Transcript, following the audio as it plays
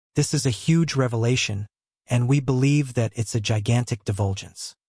This is a huge revelation, and we believe that it's a gigantic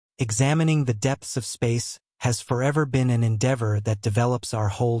divulgence. Examining the depths of space has forever been an endeavor that develops our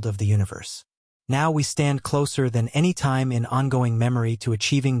hold of the universe. Now we stand closer than any time in ongoing memory to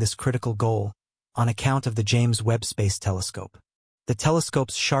achieving this critical goal, on account of the James Webb Space Telescope. The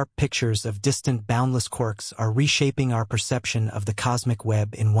telescope's sharp pictures of distant boundless quirks are reshaping our perception of the cosmic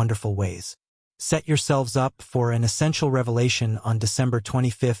web in wonderful ways. Set yourselves up for an essential revelation on December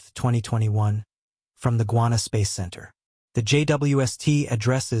 25, 2021, from the Guana Space Center. The JWST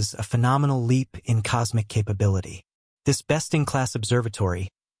addresses a phenomenal leap in cosmic capability. This best-in-class observatory,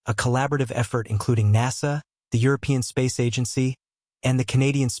 a collaborative effort including NASA, the European Space Agency, and the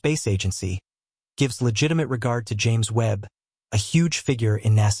Canadian Space Agency, gives legitimate regard to James Webb, a huge figure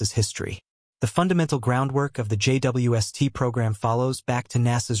in NASA's history. The fundamental groundwork of the JWST program follows back to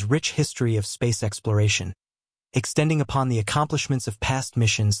NASA's rich history of space exploration, extending upon the accomplishments of past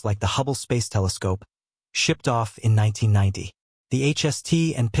missions like the Hubble Space Telescope, shipped off in 1990. The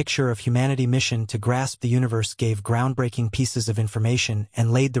HST and Picture of Humanity mission to grasp the universe gave groundbreaking pieces of information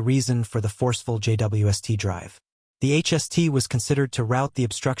and laid the reason for the forceful JWST drive. The HST was considered to rout the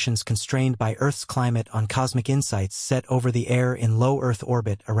obstructions constrained by Earth's climate on cosmic insights set over the air in low Earth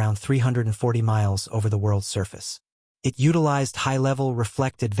orbit around 340 miles over the world's surface. It utilized high-level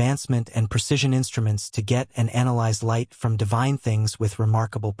reflect advancement and precision instruments to get and analyze light from divine things with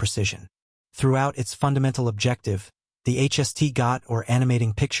remarkable precision. Throughout its fundamental objective, the HST got or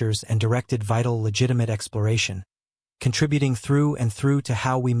animating pictures and directed vital legitimate exploration, contributing through and through to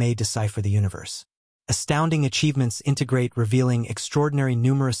how we may decipher the universe. Astounding achievements integrate revealing extraordinary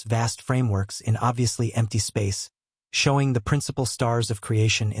numerous vast frameworks in obviously empty space, showing the principal stars of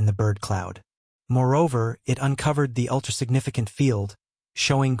creation in the bird cloud. Moreover, it uncovered the ultra-significant field,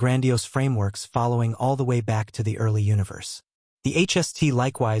 showing grandiose frameworks following all the way back to the early universe. The HST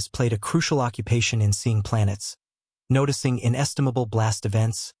likewise played a crucial occupation in seeing planets, noticing inestimable blast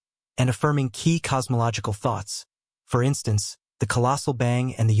events, and affirming key cosmological thoughts, for instance, the colossal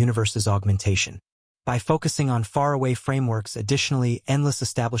bang and the universe's augmentation. By focusing on faraway frameworks, additionally endless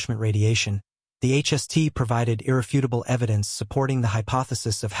establishment radiation, the HST provided irrefutable evidence supporting the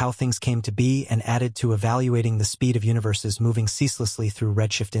hypothesis of how things came to be and added to evaluating the speed of universes moving ceaselessly through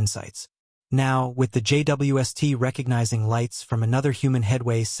redshift insights. Now, with the JWST recognizing lights from another human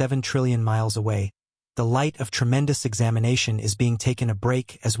headway 7 trillion miles away, the light of tremendous examination is being taken a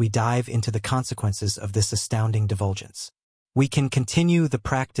break as we dive into the consequences of this astounding divulgence. We can continue the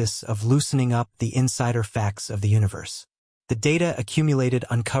practice of loosening up the insider facts of the universe. The data accumulated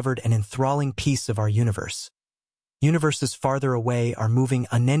uncovered an enthralling piece of our universe. Universes farther away are moving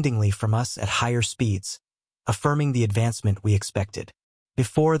unendingly from us at higher speeds, affirming the advancement we expected.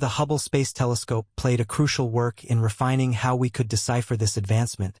 Before, the Hubble Space Telescope played a crucial work in refining how we could decipher this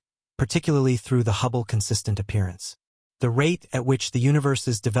advancement, particularly through the Hubble consistent appearance. The rate at which the universe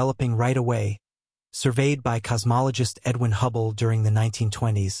is developing right away, surveyed by cosmologist Edwin Hubble during the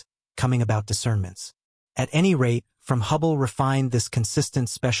 1920s, coming about discernments. At any rate, from Hubble refined this consistent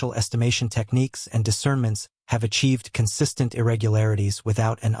special estimation techniques and discernments have achieved consistent irregularities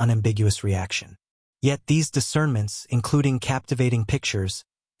without an unambiguous reaction. Yet these discernments, including captivating pictures,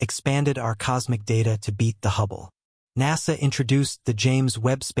 expanded our cosmic data to beat the Hubble. NASA introduced the James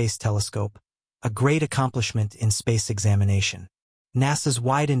Webb Space Telescope, a great accomplishment in space examination. NASA's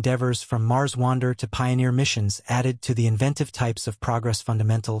wide endeavors from Mars Wander to Pioneer missions added to the inventive types of progress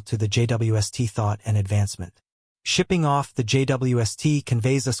fundamental to the JWST thought and advancement. Shipping off the JWST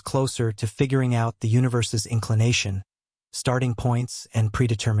conveys us closer to figuring out the universe's inclination, starting points, and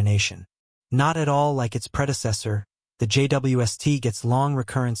predetermination. Not at all like its predecessor, the JWST gets long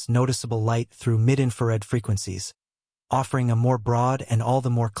recurrence noticeable light through mid-infrared frequencies, offering a more broad and all the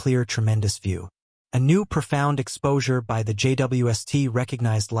more clear tremendous view. A new profound exposure by the JWST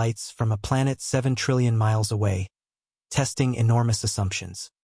recognized lights from a planet 7 trillion miles away, testing enormous assumptions.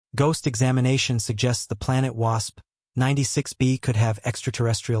 Ghost examination suggests the planet WASP 96b could have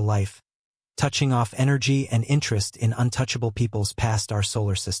extraterrestrial life, touching off energy and interest in untouchable peoples past our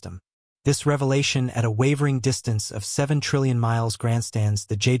solar system. This revelation at a wavering distance of 7 trillion miles grandstands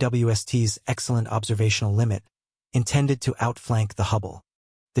the JWST's excellent observational limit, intended to outflank the Hubble.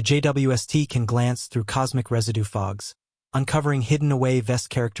 The JWST can glance through cosmic residue fogs, uncovering hidden-away VEST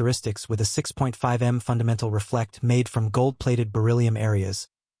characteristics with a 6.5 m fundamental reflect made from gold-plated beryllium areas,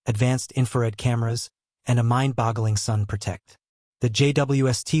 advanced infrared cameras, and a mind-boggling sun protect. The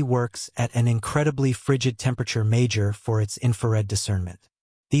JWST works at an incredibly frigid temperature major for its infrared discernment.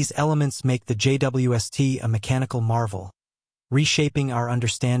 These elements make the JWST a mechanical marvel, reshaping our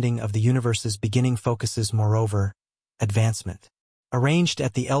understanding of the universe's beginning. Focuses, moreover, advancement. Arranged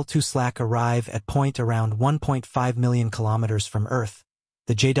at the L2 slack arrive at point around 1.5 million kilometers from Earth.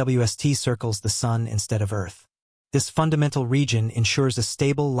 The JWST circles the Sun instead of Earth. This fundamental region ensures a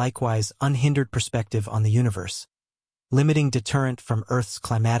stable, likewise unhindered perspective on the universe, limiting deterrent from Earth's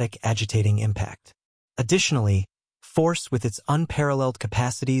climatic agitating impact. Additionally, force with its unparalleled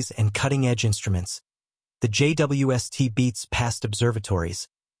capacities and cutting-edge instruments, the JWST beats past observatories,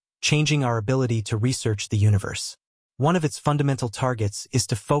 changing our ability to research the universe. One of its fundamental targets is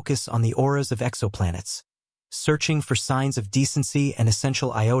to focus on the auras of exoplanets, searching for signs of decency and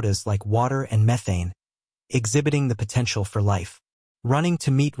essential iotas like water and methane, exhibiting the potential for life. Running to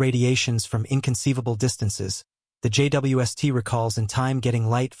meet radiations from inconceivable distances, the JWST recalls in time getting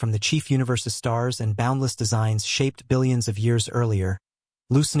light from the chief universe's stars and boundless designs shaped billions of years earlier,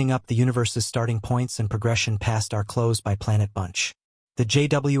 loosening up the universe's starting points and progression past our close-by-planet bunch. The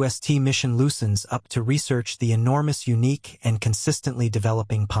JWST mission loosens up to research the enormous, unique, and consistently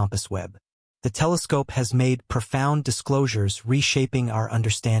developing Pampas web. The telescope has made profound disclosures reshaping our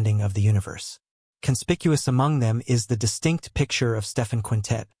understanding of the universe. Conspicuous among them is the distinct picture of Stefan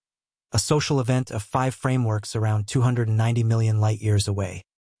Quintet, a social event of 5 frameworks around 290 million light-years away.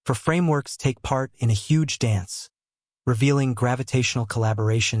 4 frameworks take part in a huge dance, revealing gravitational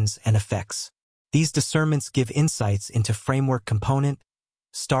collaborations and effects. These discernments give insights into framework component,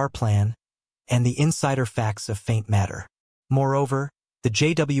 star plan, and the insider facts of faint matter. Moreover, the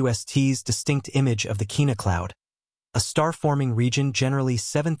JWST's distinct image of the Kina cloud, a star-forming region generally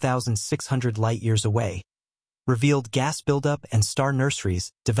 7,600 light-years away, revealed gas buildup and star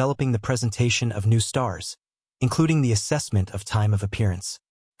nurseries developing the presentation of new stars, including the assessment of time of appearance.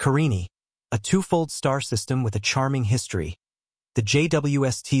 Carini, a twofold star system with a charming history, the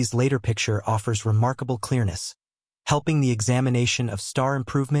JWST's later picture offers remarkable clearness, helping the examination of star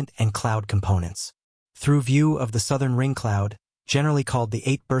improvement and cloud components. Through view of the southern ring cloud, generally called the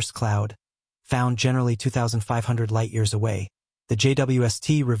 8-burst cloud, found generally 2,500 light-years away, the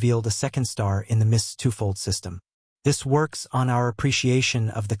JWST revealed a second star in the MIST twofold system. This works on our appreciation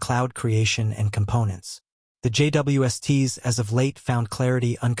of the cloud creation and components. The JWST's as-of-late found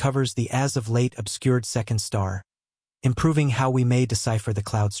clarity uncovers the as-of-late obscured second star, improving how we may decipher the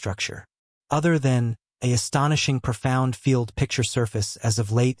cloud structure. Other than an astonishing profound field picture surface as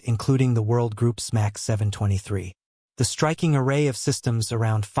of late including the world group SMAC 723. The striking array of systems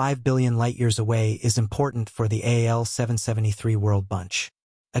around 5 billion light-years away is important for the AAL 773 world bunch.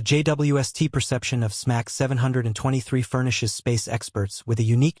 A JWST perception of SMAC 723 furnishes space experts with a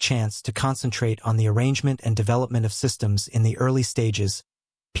unique chance to concentrate on the arrangement and development of systems in the early stages,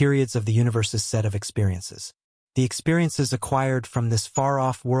 periods of the universe's set of experiences. The experiences acquired from this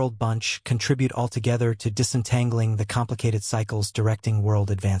far-off world bunch contribute altogether to disentangling the complicated cycles directing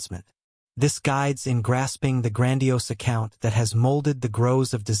world advancement. This guides in grasping the grandiose account that has molded the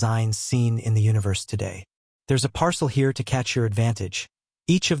grows of designs seen in the universe today. There's a parcel here to catch your advantage.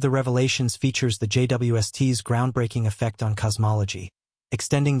 Each of the revelations features the JWST's groundbreaking effect on cosmology,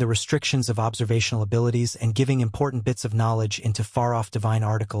 extending the restrictions of observational abilities and giving important bits of knowledge into far-off divine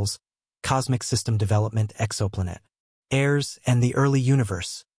articles, cosmic system development, exoplanet, heirs, and the early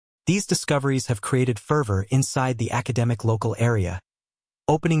universe. These discoveries have created fervor inside the academic local area,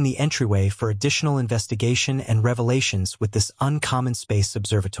 opening the entryway for additional investigation and revelations with this uncommon space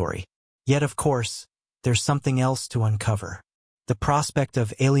observatory. Yet, of course, there's something else to uncover. The prospect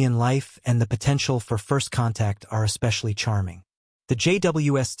of alien life and the potential for first contact are especially charming. The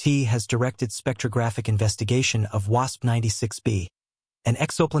JWST has directed spectrographic investigation of WASP-96b, an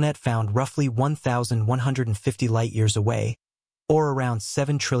exoplanet found roughly 1,150 light-years away, or around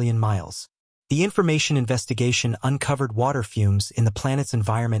 7 trillion miles. The information investigation uncovered water fumes in the planet's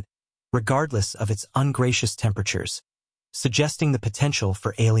environment regardless of its ungracious temperatures, suggesting the potential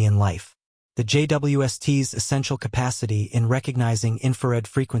for alien life. The JWST's essential capacity in recognizing infrared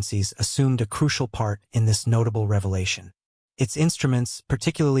frequencies assumed a crucial part in this notable revelation. Its instruments,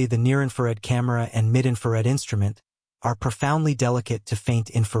 particularly the near-infrared camera and mid-infrared instrument, are profoundly delicate to faint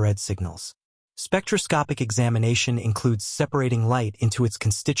infrared signals. Spectroscopic examination includes separating light into its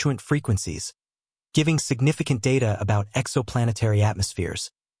constituent frequencies, giving significant data about exoplanetary atmospheres,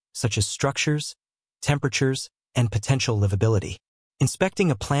 such as structures, temperatures, and potential livability. Inspecting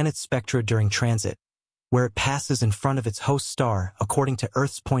a planet's spectra during transit, where it passes in front of its host star according to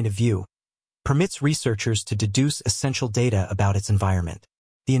Earth's point of view, permits researchers to deduce essential data about its environment.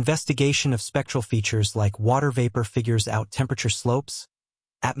 The investigation of spectral features like water vapor figures out temperature slopes,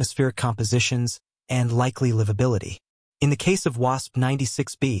 atmospheric compositions, and likely livability. In the case of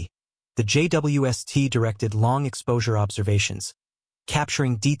WASP-96b, the JWST directed long-exposure observations,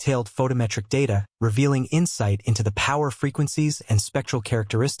 capturing detailed photometric data, revealing insight into the power frequencies and spectral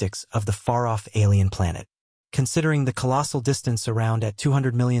characteristics of the far-off alien planet. Considering the colossal distance around at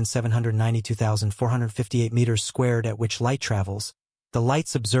 200,792,458 meters squared at which light travels, the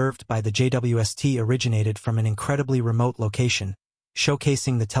lights observed by the JWST originated from an incredibly remote location,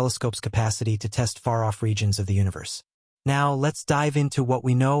 showcasing the telescope's capacity to test far-off regions of the universe. Now, let's dive into what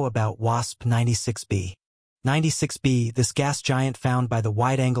we know about WASP 96b. 96b, this gas giant found by the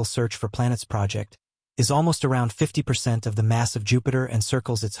Wide-Angle Search for Planets project, is almost around 50% of the mass of Jupiter and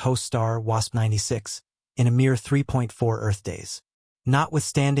circles its host star, WASP 96, in a mere 3.4 Earth days.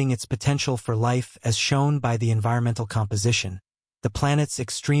 Notwithstanding its potential for life as shown by the environmental composition, the planet's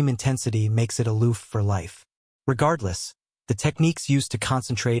extreme intensity makes it aloof for life. Regardless, the techniques used to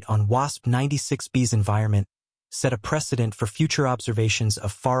concentrate on WASP 96b's environment set a precedent for future observations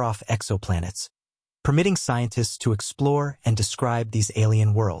of far-off exoplanets, permitting scientists to explore and describe these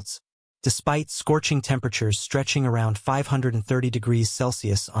alien worlds. Despite scorching temperatures stretching around 530 degrees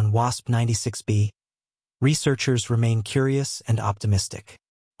Celsius on WASP 96b, researchers remain curious and optimistic.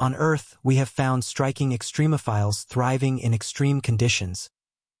 On Earth, we have found striking extremophiles thriving in extreme conditions,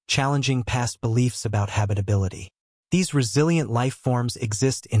 challenging past beliefs about habitability. These resilient life forms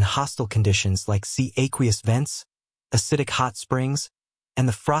exist in hostile conditions like sea aqueous vents, acidic hot springs, and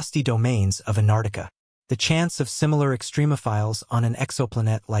the frosty domains of Antarctica. The chance of similar extremophiles on an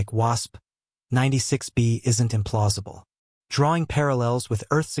exoplanet like WASP 96b isn't implausible. Drawing parallels with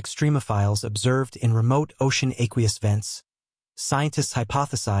Earth's extremophiles observed in remote ocean aqueous vents, scientists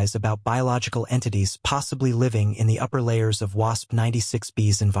hypothesize about biological entities possibly living in the upper layers of WASP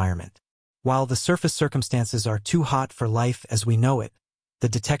 96b's environment. While the surface circumstances are too hot for life as we know it, the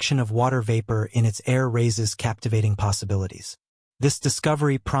detection of water vapor in its air raises captivating possibilities. This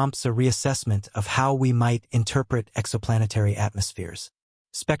discovery prompts a reassessment of how we might interpret exoplanetary atmospheres.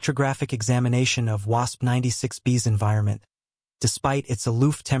 Spectrographic examination of WASP 96b's environment, despite its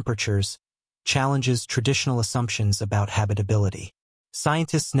aloof temperatures, challenges traditional assumptions about habitability.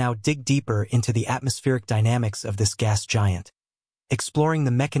 Scientists now dig deeper into the atmospheric dynamics of this gas giant, exploring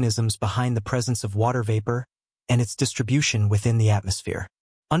the mechanisms behind the presence of water vapor and its distribution within the atmosphere.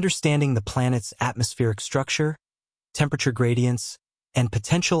 Understanding the planet's atmospheric structure, temperature gradients, and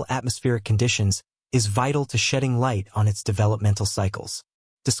potential atmospheric conditions is vital to shedding light on its developmental cycles.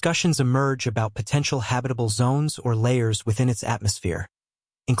 Discussions emerge about potential habitable zones or layers within its atmosphere,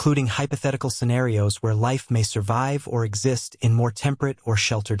 including hypothetical scenarios where life may survive or exist in more temperate or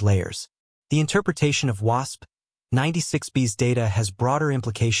sheltered layers. The interpretation of WASP 96b's data has broader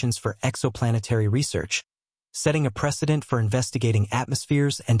implications for exoplanetary research, setting a precedent for investigating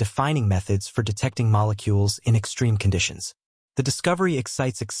atmospheres and defining methods for detecting molecules in extreme conditions. The discovery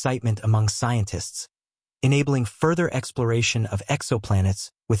excites excitement among scientists, enabling further exploration of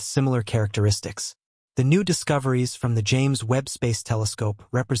exoplanets with similar characteristics. The new discoveries from the James Webb Space Telescope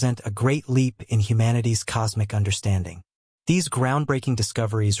represent a great leap in humanity's cosmic understanding. These groundbreaking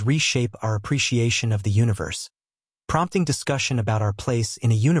discoveries reshape our appreciation of the universe, prompting discussion about our place in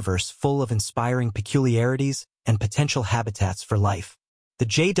a universe full of inspiring peculiarities and potential habitats for life. The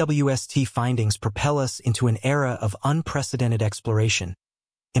JWST findings propel us into an era of unprecedented exploration,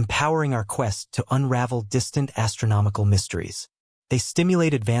 empowering our quest to unravel distant astronomical mysteries. They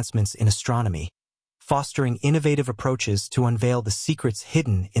stimulate advancements in astronomy, fostering innovative approaches to unveil the secrets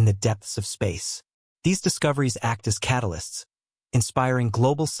hidden in the depths of space. These discoveries act as catalysts, inspiring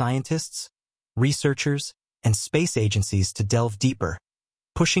global scientists, researchers, and space agencies to delve deeper,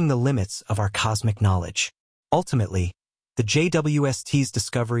 pushing the limits of our cosmic knowledge. Ultimately, the JWST's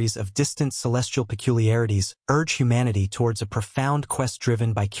discoveries of distant celestial peculiarities urge humanity towards a profound quest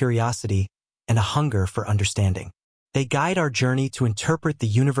driven by curiosity and a hunger for understanding. They guide our journey to interpret the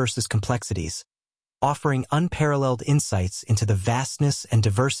universe's complexities, offering unparalleled insights into the vastness and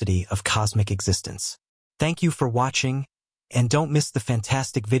diversity of cosmic existence. Thank you for watching, and don't miss the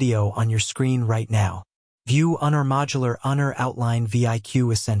fantastic video on your screen right now. View Unor Modular Unor Outline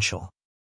VIQ Essential.